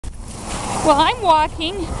Well, I'm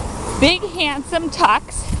walking big, handsome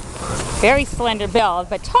Tux, very slender build,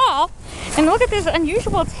 but tall. And look at this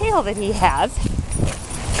unusual tail that he has.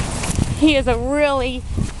 He is a really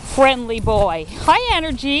friendly boy. High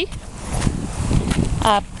energy,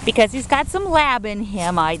 because he's got some lab in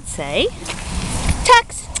him, I'd say.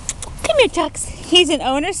 Tux, come here, Tux. He's an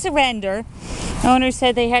owner surrender. Owner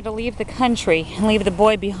said they had to leave the country and leave the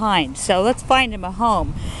boy behind. So let's find him a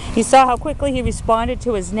home. You saw how quickly he responded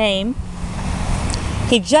to his name.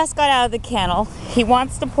 He just got out of the kennel. He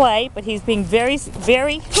wants to play, but he's being very,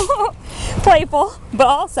 very playful. But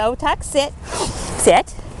also, Tux, sit.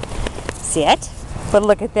 Sit. Sit. But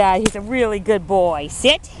look at that. He's a really good boy.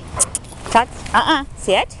 Sit. Tux.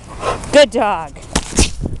 Sit. Good dog.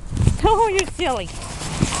 Oh, you're silly.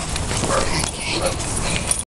 Okay.